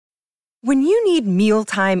When you need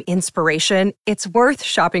mealtime inspiration, it's worth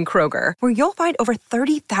shopping Kroger, where you'll find over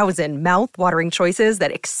 30,000 mouth-watering choices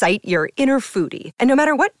that excite your inner foodie. And no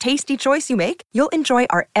matter what tasty choice you make, you'll enjoy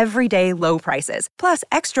our everyday low prices, plus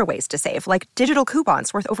extra ways to save, like digital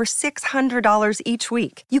coupons worth over $600 each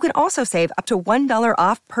week. You can also save up to $1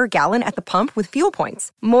 off per gallon at the pump with fuel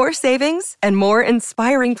points. More savings and more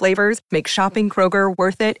inspiring flavors make shopping Kroger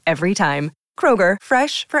worth it every time. Kroger,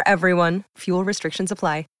 fresh for everyone. Fuel restrictions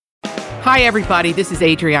apply. Hi, everybody. This is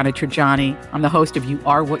Adriana Trajani. I'm the host of You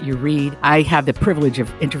Are What You Read. I have the privilege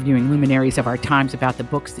of interviewing luminaries of our times about the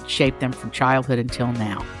books that shaped them from childhood until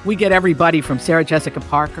now. We get everybody from Sarah Jessica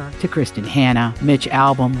Parker to Kristen Hanna, Mitch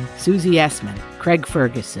Albom, Susie Essman, Craig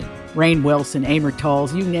Ferguson, Rainn Wilson, Amor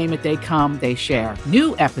Tolls, you name it, they come, they share.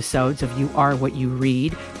 New episodes of You Are What You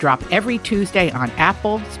Read drop every Tuesday on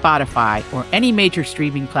Apple, Spotify, or any major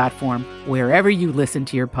streaming platform wherever you listen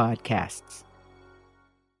to your podcasts.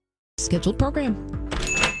 Scheduled program.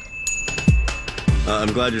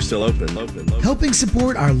 I'm glad you're still open. Helping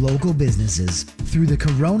support our local businesses through the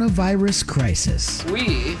coronavirus crisis.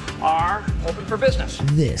 We are open for business.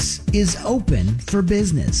 This is Open for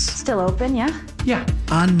Business. Still open, yeah? Yeah.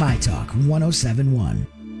 On My Talk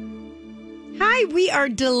 107.1. Hi, we are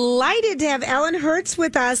delighted to have Ellen Hertz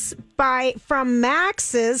with us from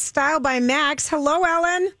Max's Style by Max. Hello,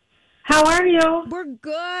 Ellen. How are you? We're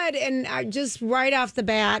good, and just right off the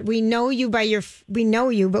bat, we know you, but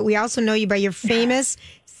we also know you by your famous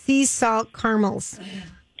sea salt caramels.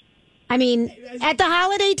 I mean, at the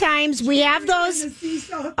holiday times, we have those.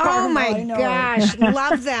 Oh my gosh,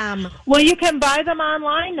 love them. Well, you can buy them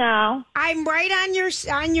online now. I'm right on your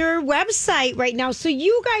website right now. So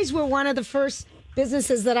you guys were one of the first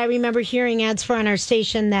businesses that I remember hearing ads for on our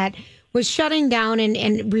station that was shutting down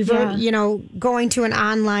and going to an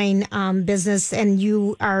online business, and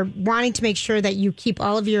you are wanting to make sure that you keep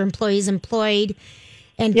all of your employees employed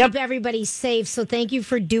and keep everybody safe. So thank you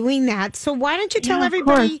for doing that. So why don't you tell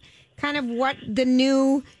everybody kind of what the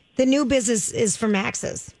new business is for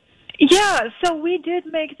Max's? Yeah, so we did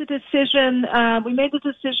make the decision. We made the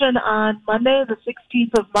decision on Monday, the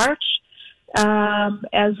 16th of March.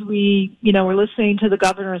 As we, were listening to the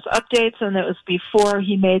governor's updates, and it was before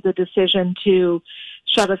he made the decision to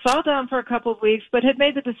shut us all down for a couple of weeks, but had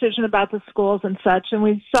made the decision about the schools and such, and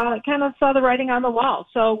we saw the writing on the wall.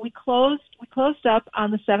 So we closed up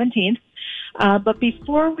on the 17th. But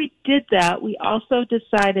before we did that, we also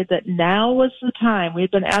decided that now was the time.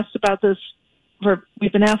 We've been asked about this for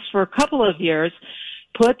a couple of years.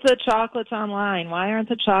 Put the chocolates online. Why aren't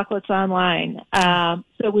the chocolates online?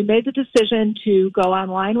 So we made the decision to go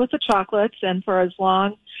online with the chocolates, and for as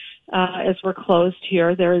long as we're closed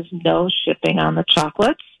here, there is no shipping on the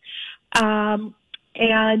chocolates.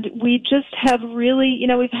 And we just have really,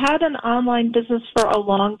 we've had an online business for a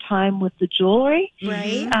long time with the jewelry.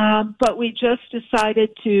 Right. But we just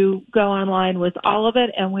decided to go online with all of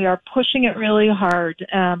it, and we are pushing it really hard.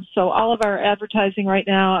 So all of our advertising right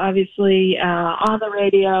now, obviously, on the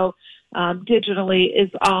radio, digitally, is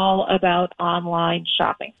all about online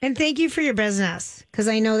shopping. And thank you for your business, because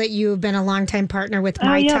I know that you've been a longtime partner with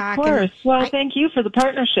My Talk. Of course. Well, thank you for the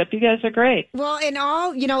partnership. You guys are great. Well, and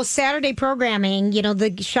all, Saturday programming,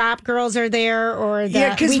 the shop girls are there, or the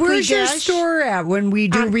because where's your store at when we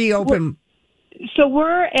do reopen? So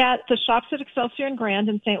we're at the Shops at Excelsior and Grand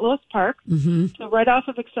in St. Louis Park. Mm-hmm. So right off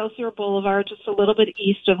of Excelsior Boulevard, just a little bit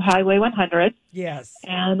east of Highway 100. Yes.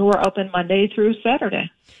 And we're open Monday through Saturday.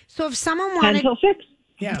 So if someone wanted 10 till 6.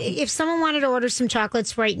 Yeah. If someone wanted to order some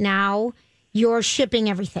chocolates right now, you're shipping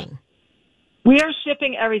everything. We are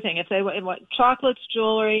shipping everything. If they want chocolates,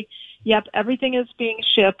 jewelry, everything is being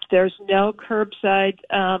shipped. There's no curbside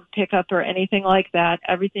pickup or anything like that.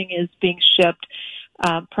 Everything is being shipped.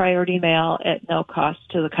 Priority mail at no cost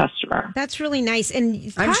to the customer. That's really nice.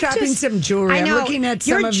 And I'm shopping some jewelry. I'm looking at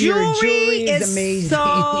some of your jewelry. Is amazing.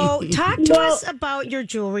 So talk to us about your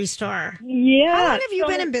jewelry store. Yeah. How long have you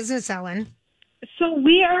been in business, Ellen? So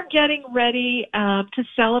we are getting ready to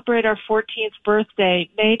celebrate our 14th birthday.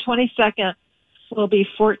 May 22nd will be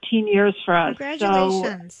 14 years for us.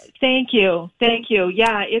 Congratulations. So, thank you.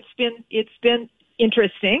 Yeah, it's been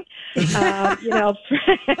interesting, to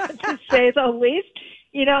say the least.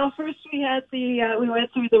 First we had we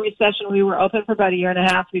went through the recession. We were open for about a year and a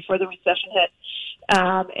half before the recession hit.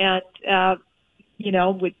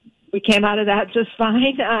 We came out of that just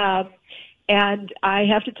fine. And I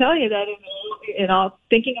have to tell you that in all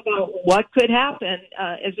thinking about what could happen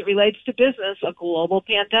as it relates to business, a global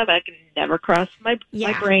pandemic never crossed my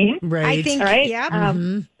brain. Right. I think, right? Yep.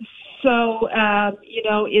 So,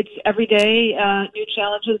 it's every day, new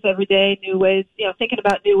challenges every day, new ways, thinking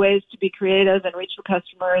about new ways to be creative and reach the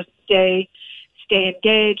customers, stay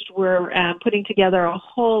engaged. We're putting together a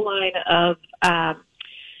whole line of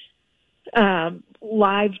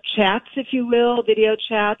live chats, if you will, video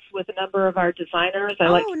chats with a number of our designers. I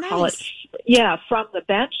like to call it, from the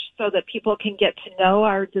bench, so that people can get to know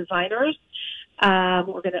our designers.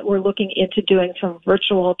 We're looking into doing some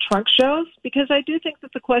virtual trunk shows, because I do think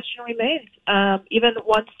that the question remains, even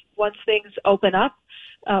once things open up,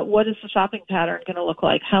 what is the shopping pattern going to look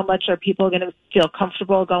like? How much are people going to feel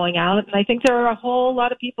comfortable going out? And I think there are a whole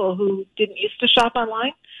lot of people who didn't used to shop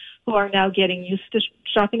online who are now getting used to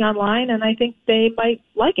shopping online, and I think they might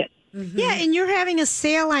like it. Mm-hmm. Yeah, and you're having a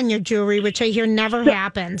sale on your jewelry, which I hear never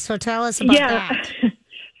happens. So tell us about that.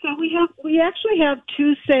 So we actually have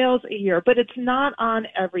 2 sales a year, but it's not on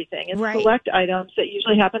everything. It's select items that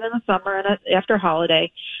usually happen in the summer and after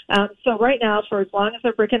holiday. So right now, for as long as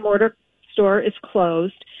our brick and mortar store is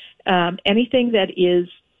closed, anything that is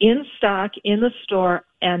in stock in the store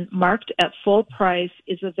and marked at full price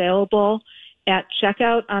is available at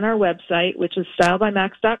checkout on our website, which is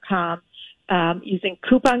stylebymax.com, using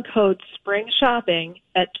coupon code SPRINGSHOPPING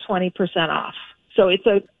at 20% off. So it's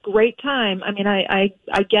a great time. I mean, I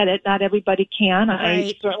get it. Not everybody can.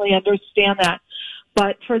 I certainly understand that.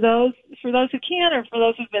 But for those who can, or for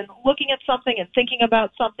those who've been looking at something and thinking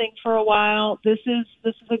about something for a while, this is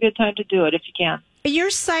a good time to do it if you can. Your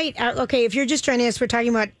site, if you're just joining us, we're talking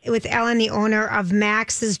about with Ellen, the owner of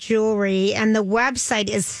Max's Jewelry, and the website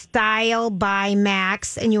is Style by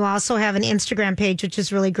Max, and you also have an Instagram page, which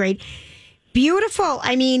is really great. Beautiful.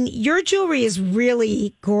 I mean, your jewelry is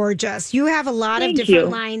really gorgeous. You have a lot of different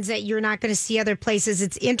lines that you're not going to see other places.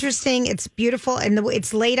 It's interesting. It's beautiful, and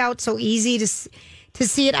it's laid out so easy to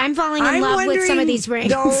see it. I'm falling in love with some of these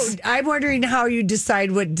rings. No, I'm wondering how you decide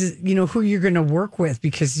who you're going to work with,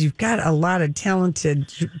 because you've got a lot of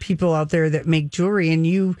talented people out there that make jewelry, and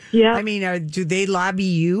I mean, do they lobby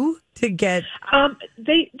you to get?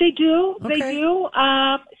 They do. Okay. They do.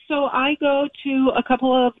 So I go to a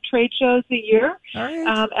couple of trade shows a year. All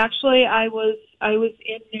right. Actually, I was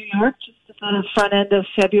in New York just on the front end of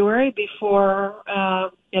February before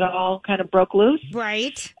it all kind of broke loose.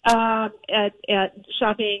 Right. At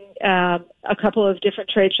shopping a couple of different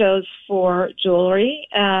trade shows for jewelry.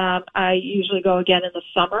 I usually go again in the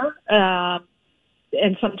summer,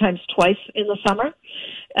 and sometimes twice in the summer.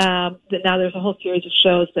 Now there's a whole series of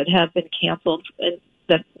shows that have been canceled and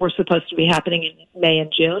that were supposed to be happening in May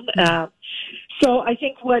and June. So I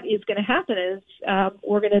think what is going to happen is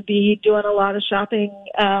we're going to be doing a lot of shopping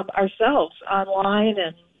ourselves online,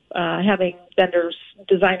 and having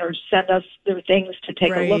designers send us their things to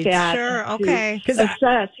take a look at. Sure, okay. To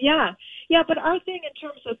assess. Yeah, but our thing in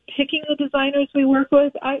terms of picking the designers we work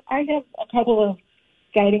with, I have a couple of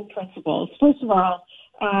guiding principles. First of all,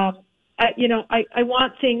 I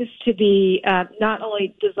want things to be not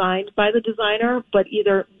only designed by the designer, but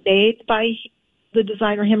either made by the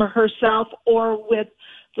designer, him or herself, or with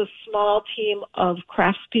the small team of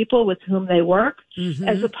craftspeople with whom they work,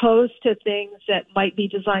 as opposed to things that might be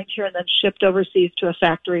designed here and then shipped overseas to a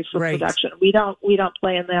factory for production. We don't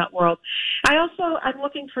play in that world. I'm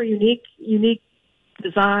looking for unique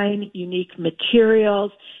design, unique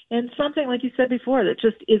materials, and something, like you said before, that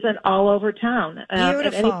just isn't all over town.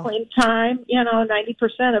 At any point in time,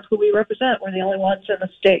 90% of who we represent, we're the only ones in the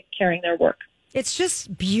state carrying their work. It's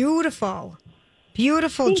just beautiful.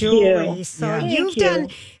 Beautiful jewelry. You. So you've done.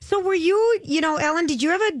 So were you, Ellen, did you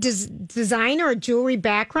have a design or a jewelry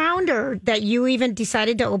background, or that you even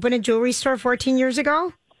decided to open a jewelry store 14 years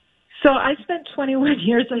ago? So I spent 21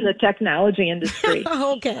 years in the technology industry.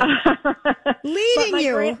 Okay. Leading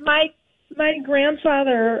you. My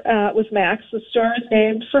grandfather was Max. The store is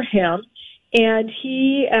named for him. And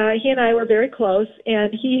he and I were very close,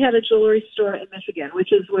 and he had a jewelry store in Michigan,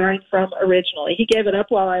 which is where I'm from originally. He gave it up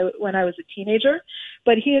when I was a teenager,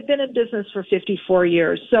 but he had been in business for 54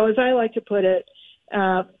 years. So as I like to put it,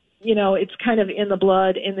 it's kind of in the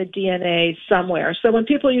blood, in the DNA somewhere. So when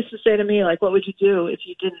people used to say to me, like, what would you do if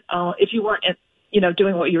you weren't,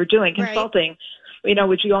 doing what you were doing, consulting?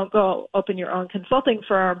 Would you go open your own consulting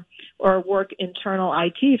firm or work internal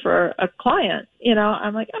IT for a client?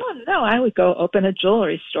 I'm like, oh, no, I would go open a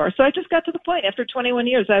jewelry store. So I just got to the point. After 21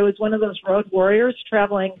 years, I was one of those road warriors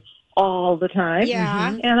traveling all the time.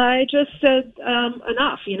 Yeah. And I just said,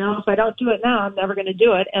 enough. If I don't do it now, I'm never going to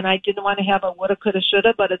do it. And I didn't want to have a woulda, coulda,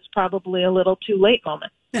 shoulda, but it's probably a little too late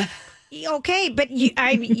moment. Okay, but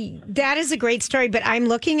that is a great story. But I'm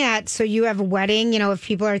looking at, so you have a wedding, if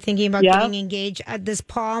people are thinking about getting engaged, this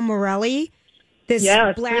Paul Morelli This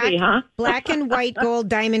it's pretty, huh? black and white gold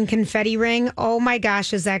diamond confetti ring. Oh my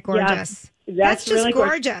gosh, is that gorgeous? Yeah, that's just really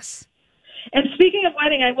gorgeous. And speaking of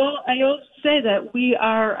wedding, I will say that we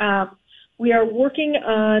are working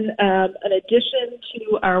on an addition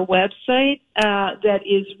to our website that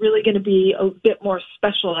is really going to be a bit more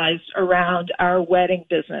specialized around our wedding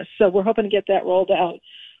business. So we're hoping to get that rolled out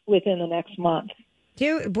within the next month.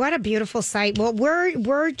 Dude, what a beautiful site. Well, we're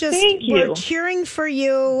Thank you. We're cheering for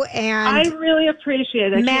you, and I really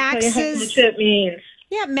appreciate it. I can't tell you how much it means.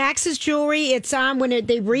 Yeah, Max's Jewelry. It's on when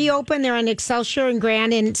they reopen. They're on Excelsior and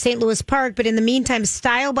Grand in St. Louis Park. But in the meantime,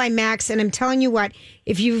 Style by Max. And I'm telling you what,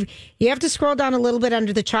 if you have to scroll down a little bit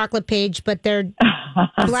under the chocolate page, but they're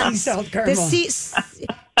sea salt caramel.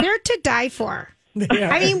 They're to die for.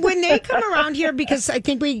 I mean, when they come around here, because I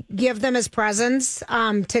think we give them as presents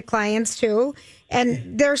to clients too.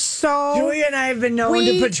 And they're so... Julia and I have been known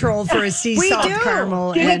to patrol for a sea salt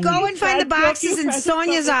caramel. We go and find the boxes in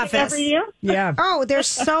Sonia's office. Every year? Yeah. Oh, they're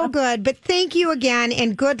so good. But thank you again,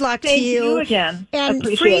 and good luck to you. Thank you again.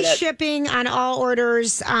 And free shipping on all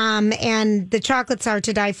orders. And the chocolates are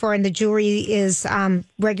to die for, and the jewelry is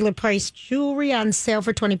regular price jewelry on sale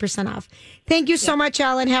for 20% off. Thank you so much,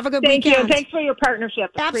 Ellen. Have a good weekend. Thank you. Thanks for your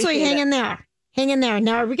partnership. Absolutely. Hang in there. Hang in there.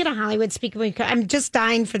 Now, are we going to Hollywood speak? I'm just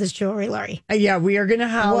dying for this jewelry, Lori. Yeah, we are going to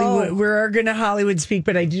Hollywood. Whoa. We're going to Hollywood speak,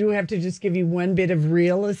 but I do have to just give you one bit of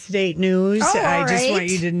real estate news. I just want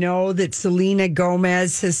you to know that Selena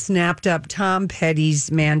Gomez has snapped up Tom Petty's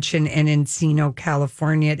mansion in Encino,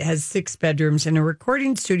 California. It has 6 bedrooms and a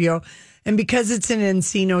recording studio. And because it's in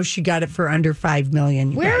Encino, she got it for under $5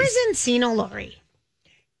 million. Where is Encino, Lori?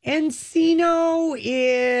 Encino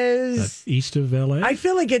is east of LA. I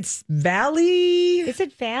feel like it's Valley. Is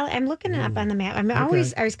it Valley? I'm looking it up on the map. I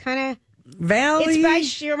was kind of Valley. It's by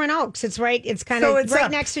Sherman Oaks. It's right. It's kind of right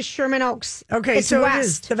next to Sherman Oaks. Okay, it's so west. it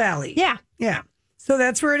is the Valley. Yeah. So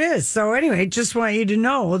that's where it is. So anyway, just want you to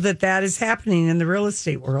know that is happening in the real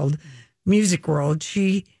estate world, music world.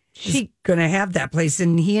 She's going to have that place,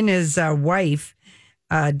 and he and his wife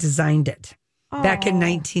designed it. Back in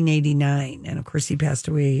 1989. And of course, he passed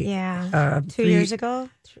away. Yeah. 3 years ago?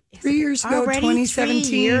 3 years ago, already 2017.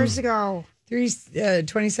 3 years ago.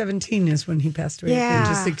 2017 is when he passed away. Yeah.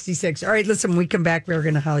 Just 66. All right, listen, when we come back, we're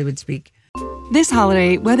going to Hollywood Speak. This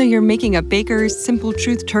holiday, whether you're making a Baker's Simple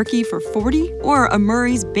Truth turkey for 40 or a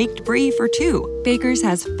Murray's Baked Brie for 2, Baker's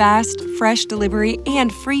has fast, fresh delivery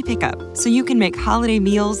and free pickup, so you can make holiday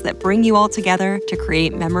meals that bring you all together to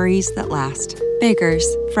create memories that last. Baker's,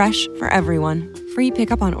 fresh for everyone. Free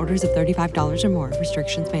pickup on orders of $35 or more.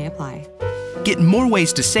 Restrictions may apply. Get more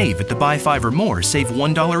ways to save at the Buy 5 or More Save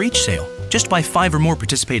 $1 each sale. Just buy 5 or more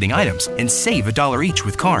participating items and save $1 each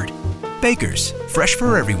with card. Baker's, fresh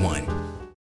for everyone.